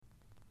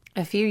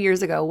A few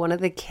years ago, one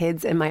of the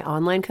kids in my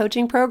online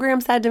coaching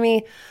program said to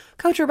me,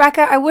 Coach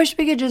Rebecca, I wish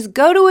we could just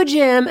go to a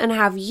gym and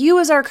have you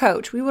as our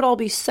coach. We would all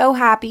be so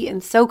happy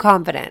and so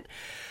confident.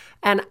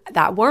 And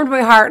that warmed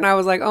my heart. And I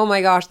was like, oh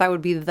my gosh, that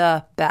would be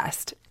the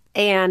best.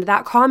 And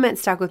that comment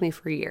stuck with me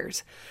for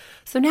years.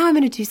 So now I'm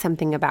going to do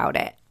something about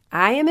it.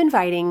 I am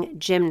inviting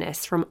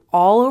gymnasts from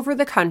all over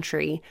the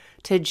country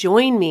to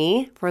join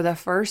me for the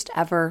first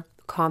ever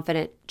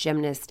Confident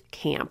Gymnast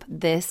Camp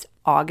this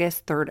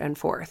August 3rd and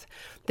 4th.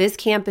 This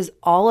camp is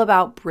all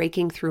about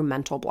breaking through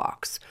mental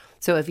blocks.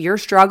 So if you're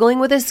struggling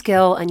with a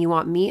skill and you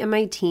want me and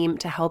my team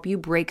to help you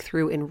break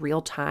through in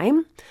real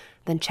time,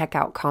 then check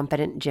out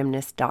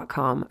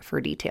confidentgymnast.com for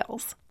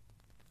details.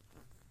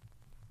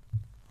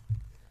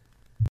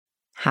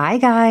 Hi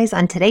guys,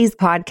 on today's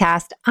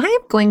podcast, I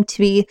am going to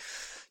be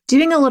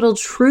doing a little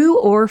true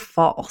or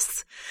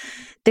false.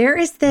 There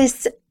is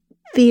this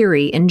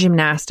theory in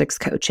gymnastics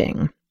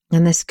coaching,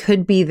 and this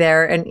could be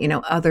there in,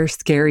 other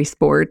scary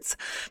sports,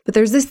 but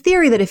there's this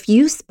theory that if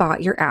you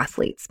spot your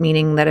athletes,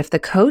 meaning that if the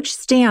coach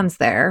stands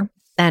there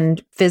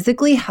and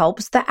physically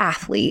helps the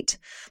athlete,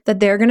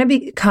 that they're going to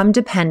become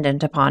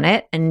dependent upon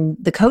it, and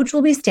the coach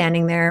will be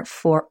standing there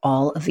for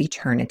all of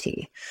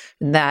eternity,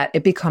 that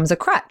it becomes a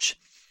crutch.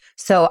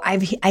 So I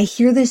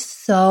hear this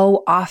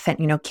so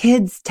often.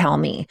 Kids tell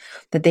me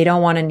that they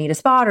don't want to need a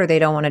spot or they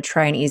don't want to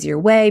try an easier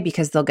way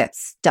because they'll get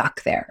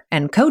stuck there.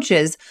 And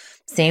coaches,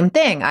 same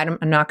thing. I'm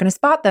not going to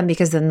spot them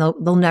because then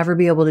they'll never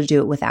be able to do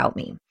it without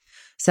me.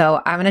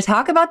 So I'm going to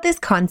talk about this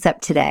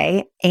concept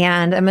today,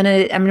 and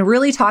I'm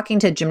really talking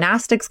to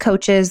gymnastics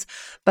coaches,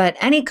 but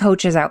any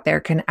coaches out there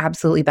can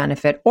absolutely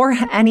benefit, or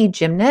any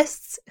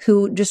gymnasts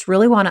who just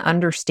really want to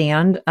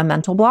understand a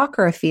mental block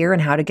or a fear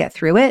and how to get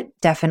through it.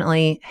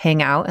 Definitely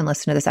hang out and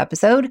listen to this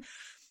episode.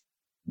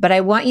 But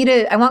I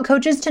want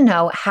coaches to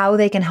know how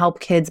they can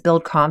help kids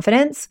build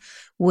confidence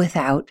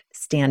without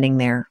standing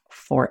there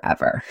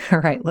forever. All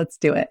right, let's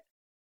do it.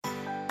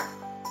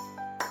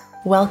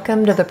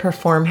 Welcome to the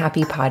Perform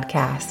Happy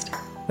podcast,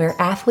 where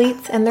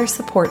athletes and their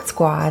support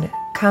squad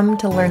come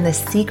to learn the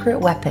secret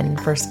weapon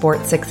for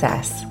sports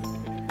success.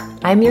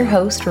 I'm your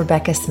host,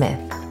 Rebecca Smith.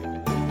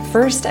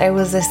 First, I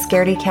was a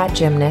scaredy cat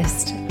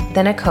gymnast,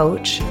 then a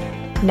coach.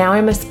 Now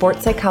I'm a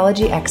sports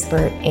psychology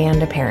expert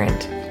and a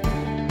parent.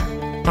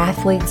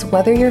 Athletes,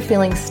 whether you're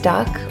feeling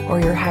stuck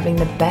or you're having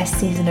the best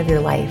season of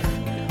your life,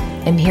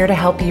 I'm here to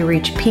help you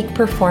reach peak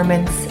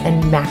performance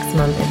and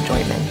maximum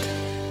enjoyment.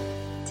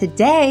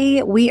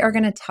 Today, we are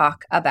going to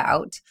talk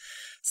about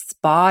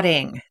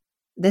spotting.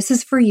 This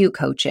is for you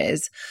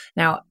coaches.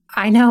 Now,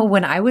 I know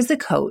when I was a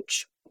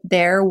coach,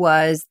 there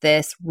was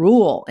this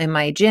rule in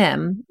my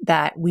gym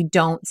that we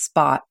don't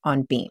spot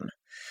on beam.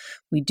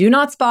 We do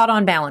not spot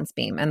on balance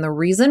beam. And the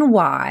reason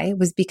why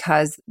was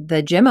because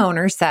the gym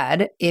owner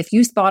said, if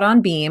you spot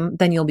on beam,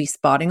 then you'll be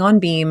spotting on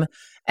beam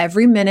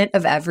every minute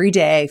of every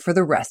day for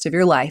the rest of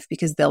your life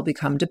because they'll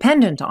become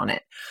dependent on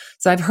it.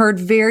 So I've heard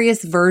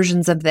various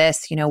versions of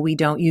this. We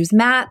don't use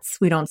mats.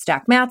 We don't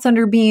stack mats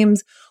under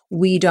beams.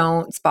 We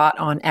don't spot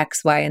on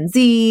X, Y, and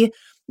Z.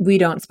 We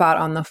don't spot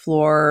on the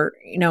floor.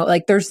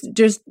 There's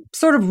just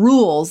sort of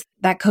rules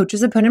that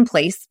coaches have put in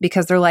place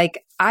because they're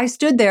like, I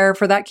stood there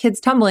for that kid's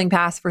tumbling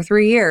pass for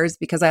 3 years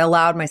because I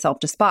allowed myself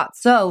to spot.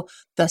 So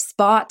the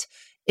spot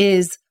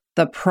is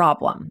the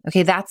problem.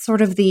 Okay, that's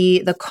sort of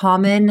the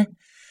common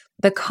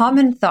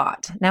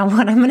thought. Now,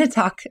 what I'm going to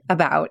talk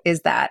about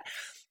is that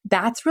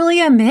that's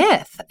really a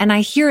myth. And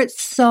I hear it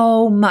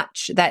so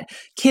much that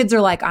kids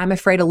are like, I'm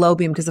afraid of low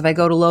beam because if I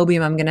go to low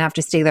beam, I'm going to have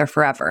to stay there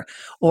forever.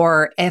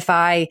 Or if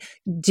I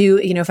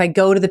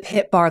go to the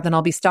pit bar, then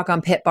I'll be stuck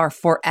on pit bar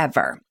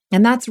forever.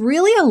 And that's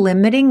really a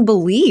limiting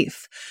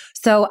belief.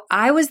 So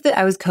I was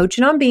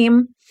coaching on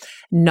beam,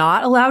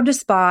 not allowed to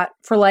spot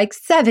for like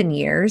 7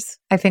 years.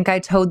 I think I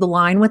towed the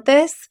line with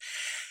this.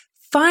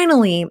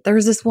 Finally, there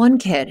was this one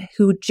kid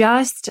who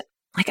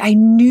I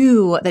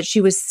knew that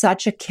she was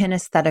such a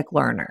kinesthetic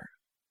learner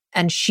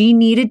and she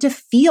needed to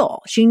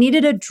feel. She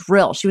needed a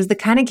drill. She was the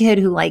kind of kid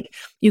who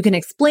you can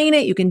explain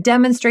it, you can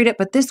demonstrate it,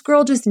 but this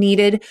girl just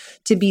needed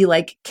to be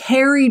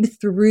carried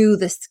through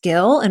the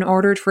skill in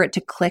order for it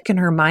to click in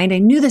her mind. I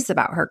knew this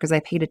about her because I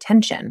paid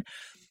attention.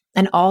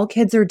 And all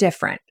kids are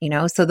different,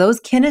 So those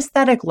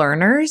kinesthetic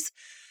learners,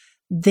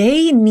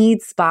 they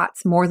need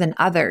spots more than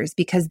others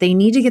because they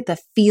need to get the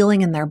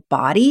feeling in their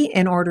body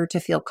in order to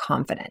feel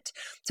confident.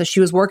 So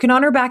she was working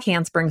on her back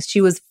handsprings.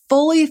 She was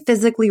fully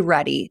physically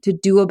ready to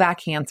do a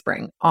back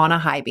handspring on a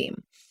high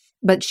beam,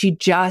 but she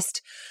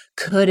just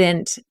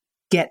couldn't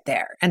get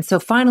there. And so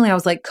finally I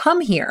was like,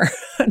 come here.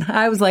 And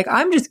I was like,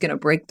 I'm just going to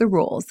break the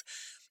rules.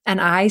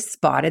 And I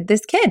spotted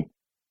this kid.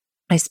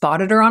 I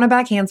spotted her on a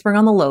back handspring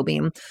on the low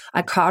beam.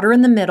 I caught her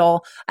in the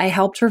middle. I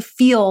helped her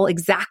feel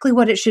exactly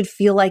what it should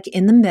feel like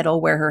in the middle,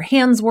 where her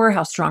hands were,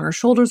 how strong her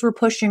shoulders were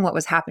pushing, what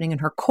was happening in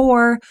her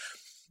core.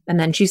 And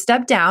then she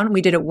stepped down.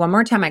 We did it one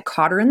more time. I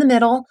caught her in the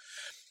middle.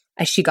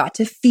 She got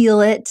to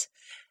feel it.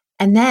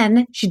 And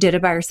then she did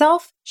it by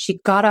herself. She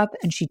got up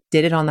and she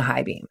did it on the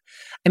high beam.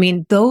 I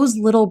mean, those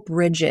little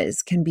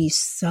bridges can be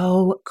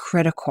so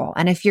critical.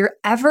 And if you're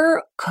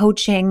ever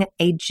coaching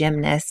a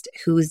gymnast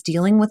who's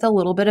dealing with a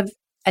little bit of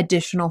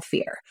additional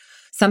fear,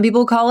 some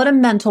people call it a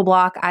mental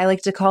block. I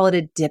like to call it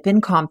a dip in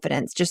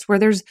confidence, just where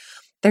there's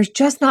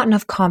just not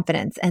enough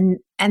confidence. And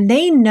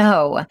they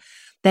know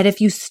that if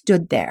you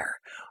stood there,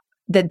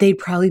 that they'd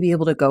probably be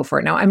able to go for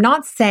it. Now, I'm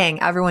not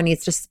saying everyone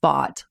needs to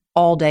spot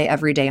all day,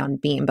 every day on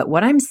beam, but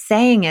what I'm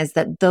saying is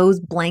that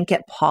those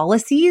blanket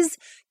policies,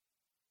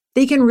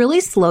 they can really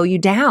slow you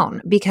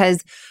down,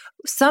 because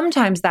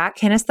sometimes that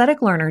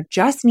kinesthetic learner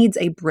just needs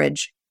a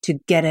bridge to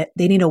get it.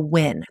 They need a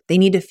win. They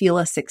need to feel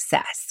a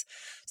success.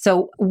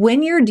 So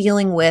when you're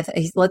dealing with,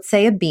 let's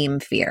say, a beam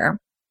fear,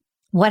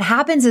 what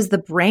happens is the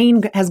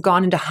brain has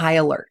gone into high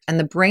alert and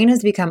the brain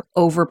has become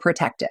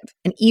overprotective.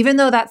 And even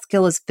though that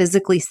skill is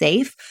physically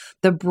safe,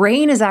 the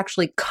brain is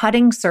actually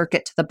cutting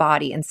circuit to the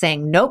body and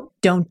saying, nope,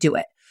 don't do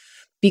it,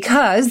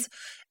 because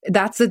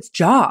that's its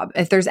job.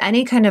 If there's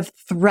any kind of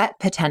threat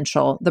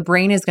potential, the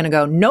brain is going to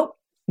go, nope,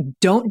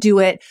 don't do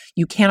it.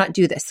 You cannot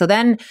do this. So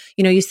then,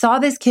 you saw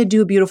this kid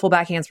do a beautiful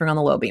back handspring on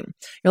the low beam.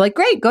 You're like,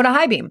 great, go to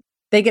high beam.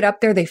 They get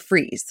up there, they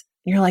freeze.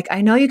 And you're like,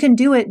 I know you can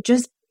do it.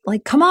 Just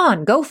like, come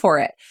on, go for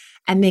it.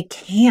 And they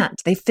can't.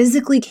 They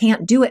physically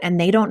can't do it, and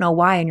they don't know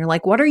why. And you're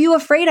like, what are you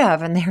afraid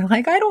of? And they're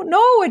like, I don't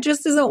know. It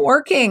just isn't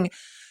working.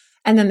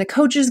 And then the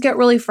coaches get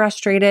really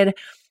frustrated.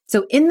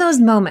 So in those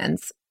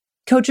moments,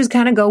 coaches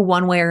kind of go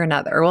one way or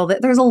another. Well,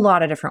 there's a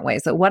lot of different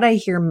ways. But what I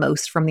hear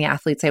most from the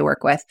athletes I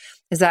work with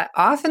is that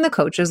often the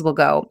coaches will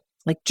go,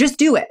 like, just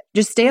do it.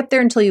 Just stay up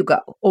there until you go.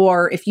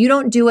 Or if you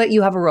don't do it,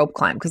 you have a rope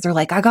climb, because they're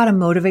like, I got to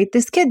motivate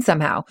this kid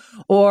somehow.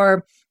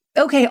 Or,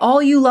 okay,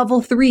 all you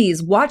level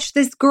 3s, watch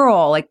this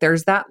girl. Like,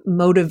 there's that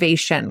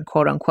motivation,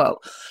 quote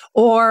unquote.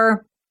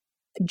 Or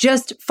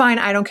just fine,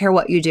 I don't care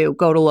what you do,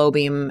 go to low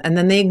beam, and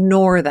then they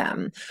ignore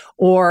them.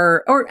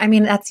 Or I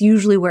mean, that's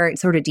usually where it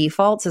sort of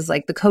defaults, is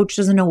like the coach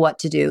doesn't know what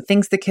to do,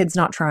 thinks the kid's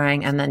not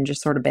trying, and then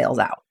just sort of bails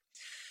out.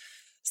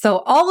 So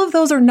all of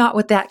those are not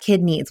what that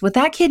kid needs. What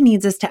that kid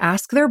needs is to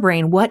ask their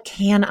brain, what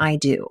can I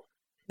do?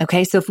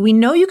 Okay, so if we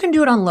know you can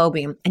do it on low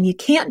beam and you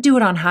can't do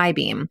it on high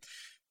beam,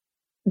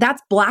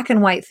 that's black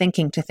and white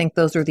thinking to think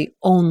those are the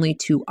only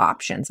two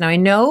options. Now, I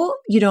know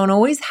you don't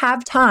always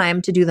have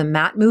time to do the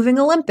mat moving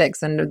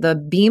Olympics and the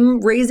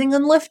beam raising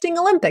and lifting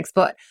Olympics,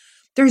 but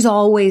there's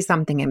always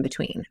something in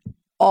between.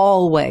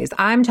 Always.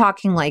 I'm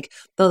talking like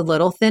the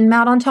little thin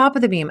mat on top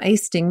of the beam, a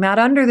sting mat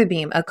under the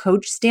beam, a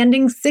coach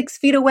standing 6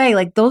 feet away.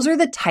 Like, those are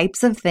the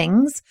types of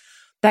things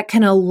that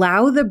can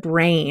allow the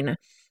brain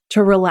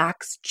to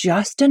relax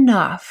just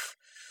enough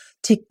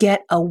to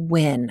get a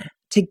win,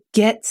 to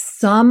get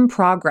some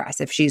progress.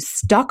 If she's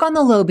stuck on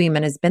the low beam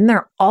and has been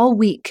there all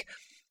week,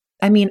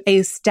 I mean,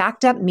 a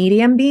stacked up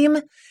medium beam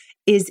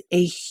is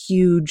a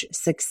huge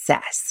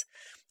success.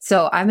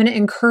 So I'm going to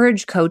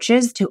encourage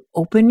coaches to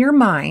open your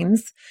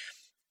minds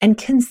and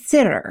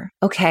consider,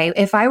 okay,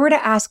 if I were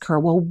to ask her,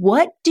 well,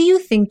 what do you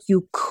think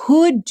you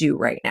could do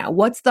right now?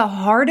 What's the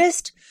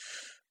hardest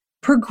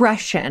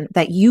progression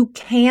that you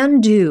can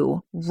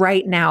do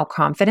right now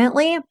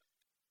confidently?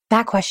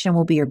 That question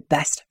will be your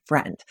best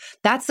friend.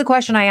 That's the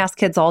question I ask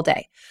kids all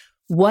day.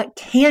 What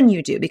can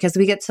you do? Because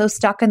we get so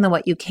stuck in the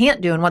what you can't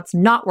do and what's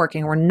not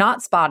working. We're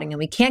not spotting and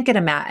we can't get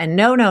a mat and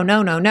no.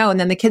 And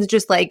then the kid's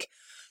just like,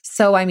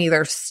 so I'm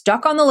either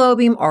stuck on the low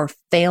beam or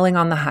failing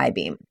on the high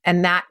beam.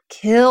 And that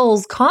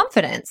kills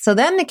confidence. So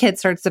then the kid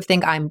starts to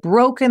think, I'm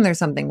broken. There's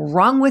something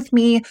wrong with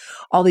me.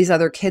 All these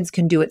other kids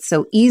can do it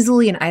so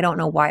easily and I don't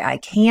know why I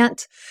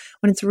can't.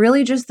 When it's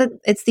really just that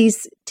it's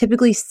these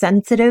typically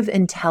sensitive,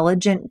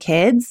 intelligent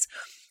kids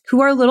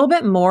who are a little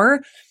bit more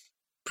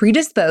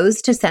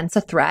predisposed to sense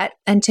a threat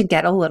and to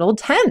get a little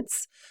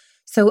tense.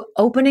 So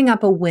opening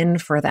up a win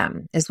for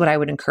them is what I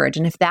would encourage.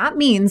 And if that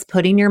means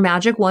putting your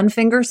magic one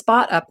finger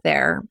spot up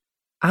there,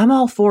 I'm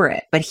all for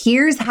it. But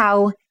here's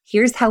how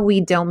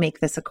we don't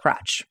make this a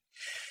crutch.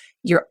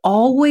 You're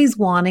always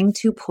wanting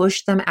to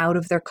push them out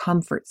of their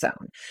comfort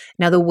zone.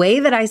 Now, the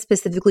way that I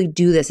specifically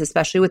do this,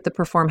 especially with the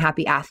Perform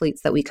Happy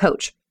athletes that we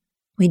coach,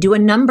 we do a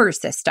number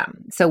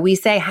system. So we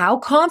say, how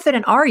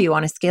confident are you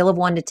on a scale of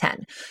 1 to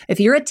 10? If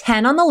you're a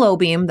 10 on the low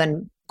beam,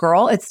 then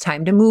girl, it's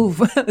time to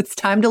move. It's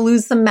time to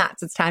lose some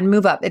mats. It's time to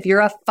move up. If you're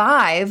a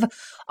 5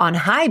 on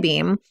high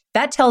beam,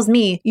 that tells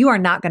me you are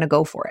not going to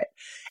go for it.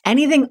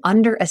 Anything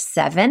under a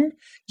 7,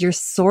 you're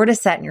sort of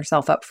setting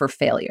yourself up for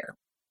failure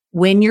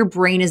when your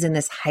brain is in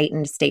this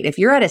heightened state. If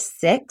you're at a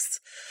 6,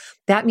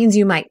 that means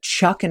you might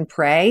chuck and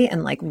pray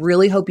and like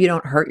really hope you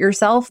don't hurt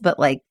yourself, but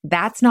like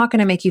that's not going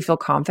to make you feel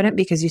confident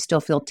because you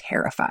still feel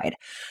terrified.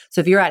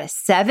 So if you're at a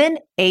 7,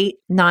 8,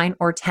 9,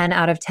 or 10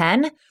 out of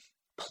 10,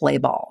 play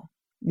ball.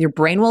 Your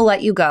brain will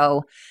let you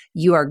go.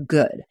 You are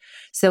good.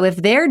 So if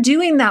they're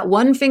doing that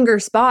one finger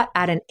spot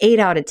at an 8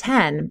 out of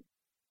 10,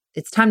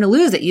 it's time to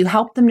lose it. You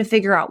help them to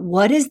figure out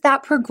what is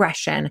that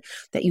progression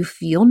that you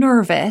feel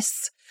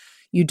nervous.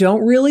 You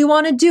don't really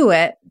want to do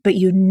it, but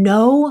you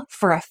know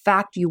for a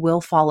fact you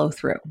will follow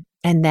through.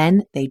 And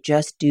then they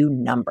just do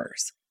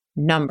numbers.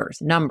 Numbers.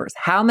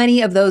 How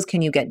many of those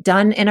can you get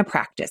done in a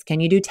practice? Can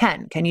you do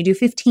 10? Can you do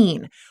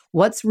 15?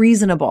 What's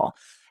reasonable?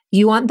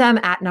 You want them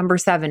at number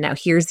 7. Now,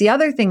 here's the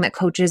other thing that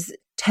coaches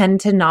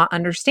tend to not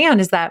understand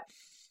is that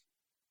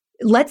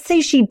let's say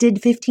she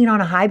did 15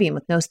 on a high beam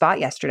with no spot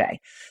yesterday.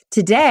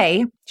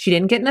 Today, she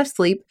didn't get enough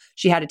sleep.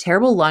 She had a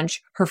terrible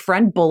lunch. Her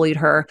friend bullied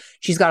her.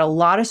 She's got a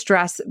lot of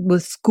stress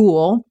with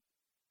school.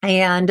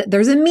 And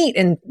there's a meet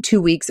in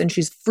 2 weeks and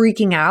she's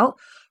freaking out.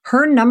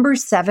 Her number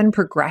 7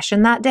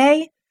 progression that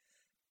day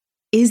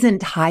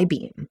isn't high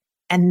beam.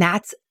 And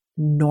that's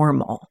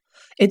normal.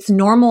 It's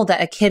normal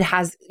that a kid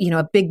has,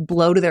 a big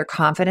blow to their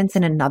confidence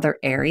in another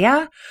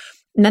area.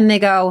 And then they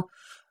go,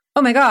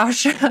 oh my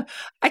gosh,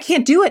 I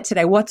can't do it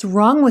today. What's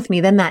wrong with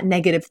me? Then that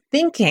negative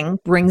thinking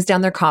brings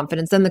down their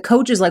confidence. Then the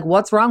coach is like,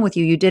 what's wrong with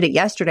you? You did it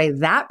yesterday.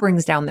 That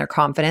brings down their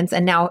confidence.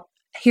 And now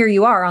here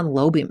you are on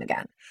low beam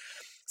again.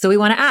 So we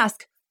want to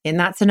ask, in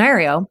that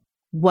scenario,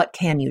 what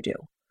can you do?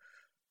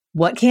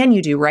 What can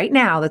you do right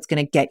now that's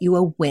going to get you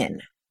a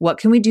win? What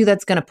can we do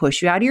that's going to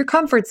push you out of your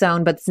comfort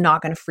zone, but it's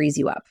not going to freeze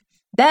you up?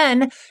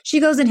 Then she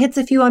goes and hits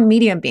a few on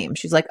medium beam.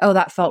 She's like, oh,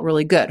 that felt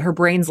really good. Her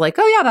brain's like,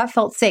 oh yeah, that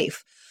felt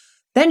safe.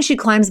 Then she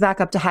climbs back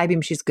up to high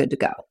beam. She's good to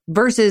go.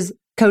 Versus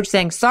coach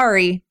saying,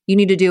 sorry, you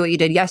need to do what you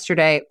did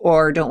yesterday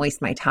or don't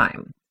waste my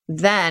time.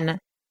 Then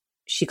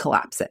she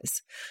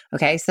collapses.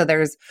 Okay. So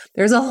there's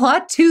a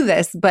lot to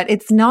this, but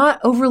it's not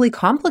overly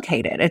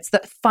complicated. It's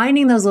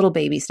finding those little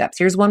baby steps.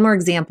 Here's one more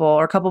example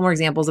or a couple more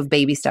examples of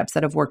baby steps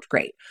that have worked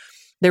great.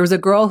 There was a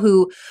girl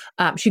who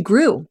she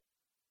grew.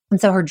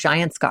 And so her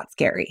giants got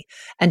scary.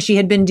 And she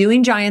had been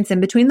doing giants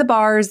in between the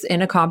bars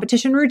in a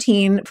competition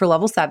routine for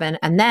level 7.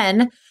 And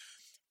then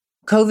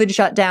COVID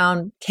shut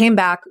down, came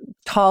back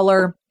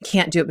taller,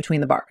 can't do it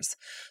between the bars.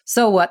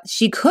 So what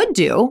she could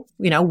do,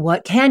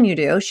 what can you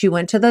do? She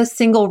went to the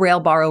single rail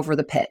bar over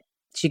the pit.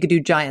 She could do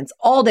giants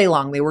all day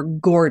long. They were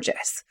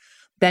gorgeous.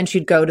 Then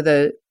she'd go to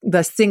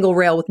the single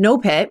rail with no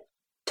pit.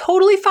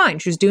 Totally fine.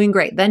 She was doing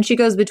great. Then she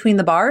goes between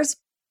the bars.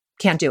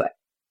 Can't do it.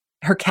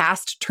 Her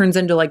cast turns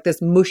into like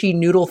this mushy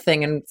noodle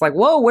thing. And it's like,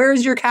 whoa,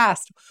 where's your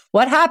cast?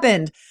 What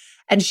happened?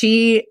 And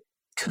she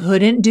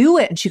couldn't do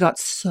it. And she got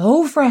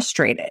so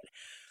frustrated.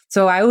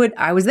 So I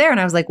was there and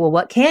I was like, well,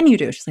 what can you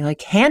do? She's like, I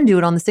can do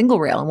it on the single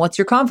rail. And what's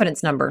your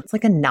confidence number? It's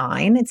like a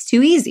 9. It's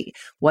too easy.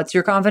 What's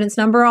your confidence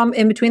number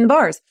in between the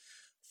bars?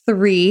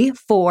 3,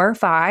 4,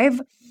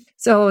 5.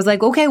 So I was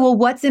like, okay, well,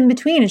 what's in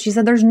between? And she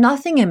said, there's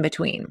nothing in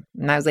between.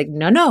 And I was like,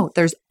 no,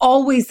 there's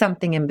always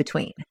something in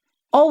between.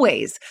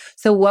 Always.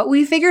 So what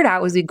we figured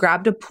out was we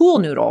grabbed a pool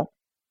noodle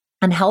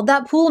and held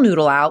that pool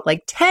noodle out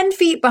like 10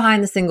 feet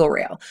behind the single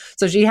rail.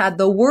 So she had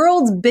the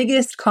world's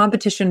biggest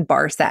competition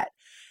bar set.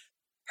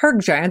 Her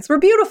giants were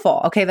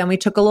beautiful. Okay, then we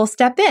took a little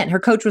step in.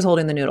 Her coach was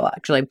holding the noodle,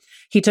 actually.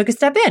 He took a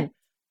step in.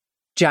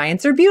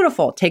 Giants are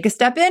beautiful. Take a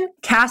step in,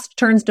 cast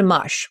turns to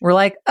mush. We're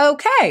like,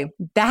 okay,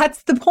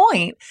 that's the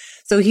point.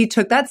 So he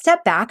took that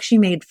step back. She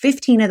made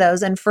 15 of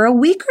those. And for a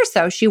week or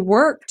so, she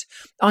worked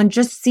on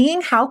just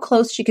seeing how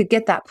close she could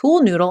get that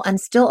pool noodle and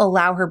still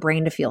allow her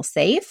brain to feel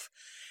safe.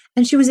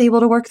 And she was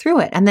able to work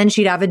through it. And then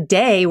she'd have a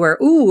day where,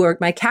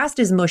 my cast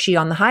is mushy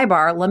on the high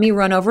bar. Let me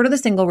run over to the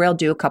single rail,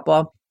 do a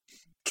couple.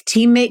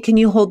 Teammate, can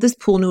you hold this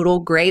pool noodle?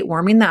 Great,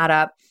 warming that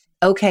up.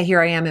 Okay, here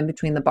I am in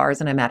between the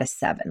bars and I'm at a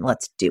 7.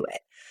 Let's do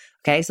it.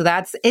 Okay, so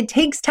it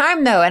takes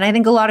time though. And I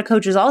think a lot of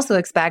coaches also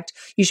expect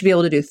you should be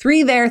able to do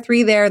 3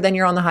 there, then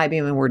you're on the high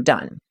beam and we're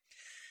done.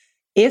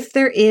 If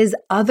there is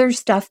other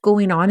stuff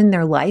going on in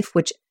their life,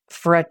 which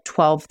for a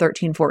 12,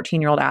 13,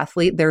 14-year-old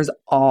athlete, there's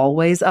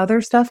always other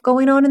stuff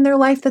going on in their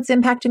life that's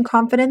impacting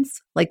confidence,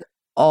 like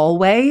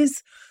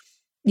always,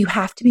 you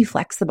have to be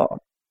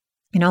flexible.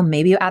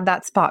 Maybe you add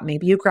that spot,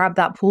 maybe you grab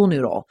that pool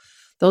noodle.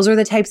 Those are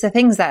the types of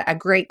things that a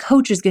great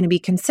coach is going to be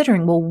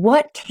considering. Well,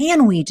 what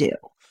can we do?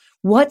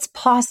 What's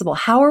possible?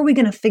 How are we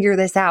going to figure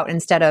this out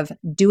instead of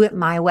do it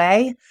my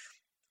way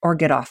or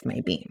get off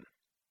my beam?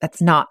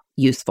 That's not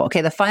useful.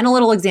 Okay, the final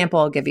little example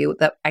I'll give you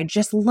that I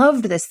just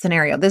loved this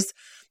scenario. This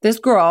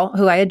girl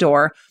who I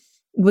adore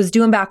was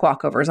doing back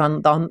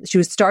walkovers she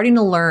was starting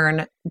to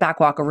learn back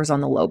walkovers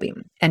on the low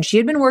beam. And she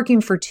had been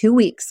working for 2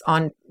 weeks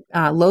on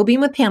low beam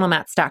with panel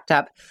mats stacked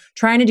up,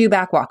 trying to do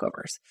back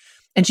walkovers.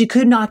 And she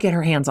could not get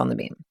her hands on the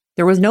beam.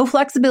 There was no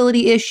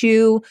flexibility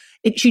issue.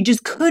 She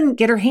just couldn't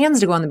get her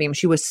hands to go on the beam.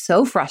 She was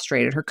so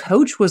frustrated. Her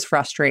coach was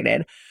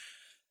frustrated.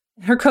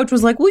 Her coach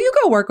was like, will you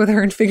go work with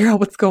her and figure out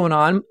what's going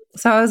on?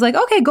 So I was like,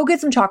 okay, go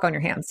get some chalk on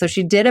your hands. So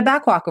she did a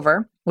back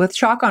walkover with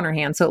chalk on her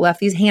hands. So it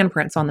left these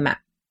handprints on the mat.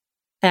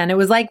 And it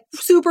was like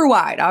super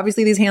wide.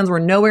 Obviously, these hands were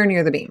nowhere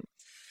near the beam.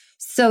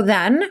 So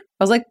then I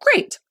was like,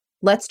 great,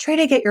 let's try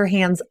to get your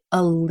hands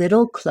a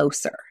little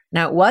closer.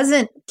 Now, it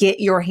wasn't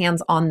get your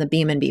hands on the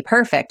beam and be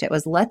perfect. It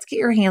was let's get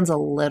your hands a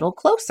little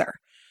closer.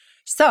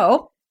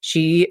 So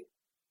she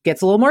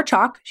gets a little more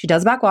chalk. She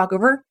does a back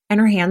walkover and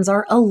her hands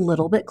are a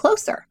little bit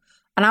closer.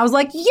 And I was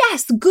like,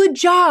 yes, good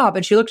job.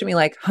 And she looked at me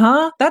like,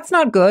 that's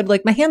not good.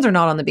 Like my hands are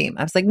not on the beam.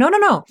 I was like,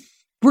 no.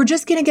 We're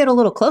just going to get a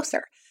little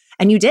closer.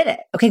 And you did it.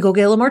 Okay, go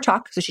get a little more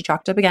chalk. So she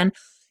chalked up again.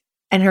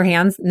 And her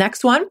hands,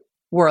 next one,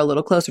 We're a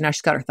little closer. Now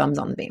she's got her thumbs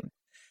on the beam.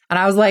 And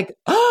I was like,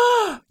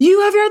 oh,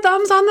 you have your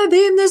thumbs on the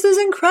beam. This is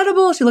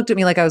incredible. She looked at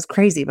me like I was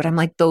crazy, but I'm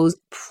like, those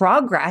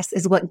progress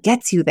is what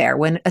gets you there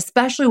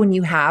especially when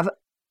you have,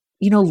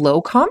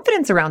 low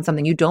confidence around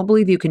something. You don't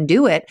believe you can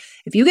do it.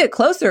 If you get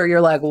closer,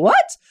 you're like,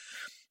 what?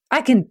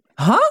 I can,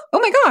 huh? Oh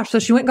my gosh. So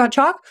she went and got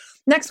chalk.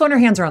 Next one, her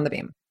hands are on the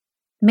beam.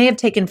 May have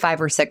taken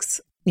 5 or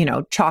 6,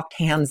 chalked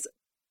hands,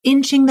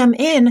 inching them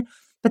in.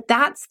 But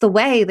that's the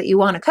way that you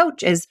want to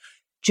coach, is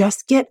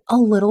just get a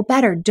little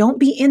better. Don't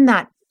be in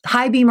that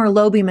high beam or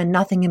low beam and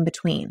nothing in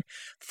between.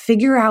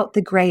 Figure out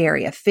the gray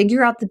area,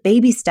 figure out the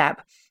baby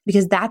step,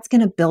 because that's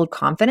going to build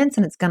confidence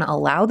and it's going to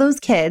allow those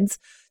kids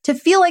to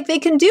feel like they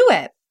can do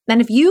it. And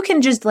if you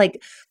can just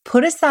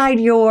put aside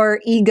your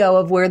ego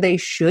of where they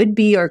should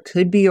be or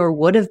could be or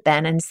would have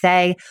been and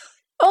say,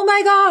 oh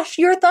my gosh,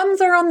 your thumbs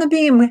are on the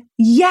beam.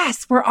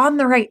 Yes, we're on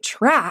the right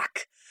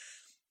track.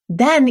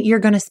 Then you're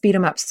going to speed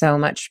them up so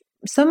much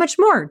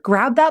more.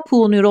 Grab that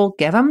pool noodle,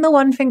 give them the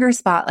 1-finger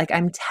spot.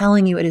 I'm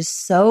telling you, it is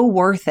so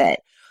worth it.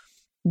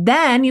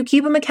 Then you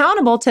keep them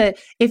accountable to,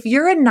 if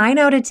you're a 9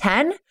 out of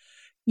 10,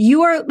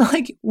 you are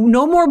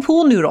no more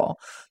pool noodle,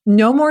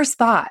 no more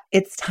spot.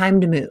 It's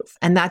time to move.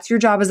 And that's your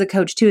job as a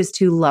coach too, is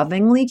to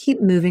lovingly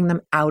keep moving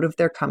them out of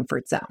their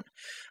comfort zone.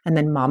 And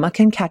then mama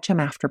can catch them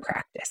after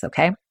practice.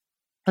 Okay.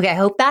 I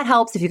hope that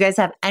helps. If you guys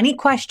have any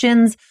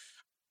questions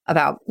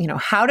about,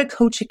 how to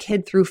coach a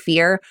kid through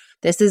fear,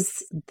 this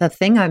is the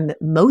thing I'm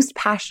most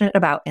passionate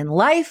about in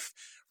life.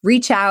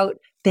 Reach out.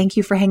 Thank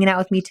you for hanging out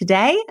with me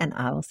today, and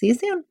I will see you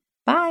soon.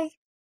 Bye.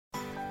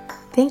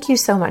 Thank you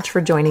so much for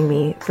joining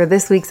me for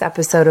this week's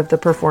episode of the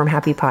Perform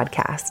Happy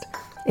podcast.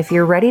 If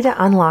you're ready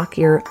to unlock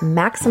your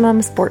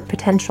maximum sport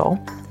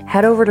potential,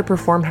 head over to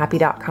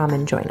performhappy.com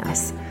and join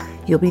us.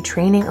 You'll be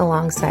training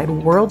alongside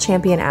world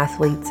champion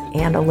athletes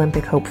and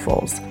Olympic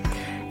hopefuls.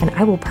 And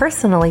I will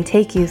personally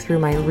take you through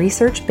my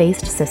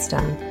research-based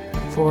system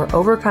for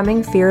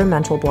overcoming fear and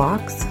mental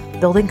blocks,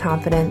 building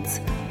confidence,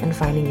 and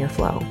finding your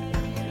flow.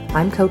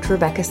 I'm Coach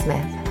Rebecca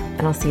Smith,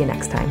 and I'll see you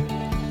next time.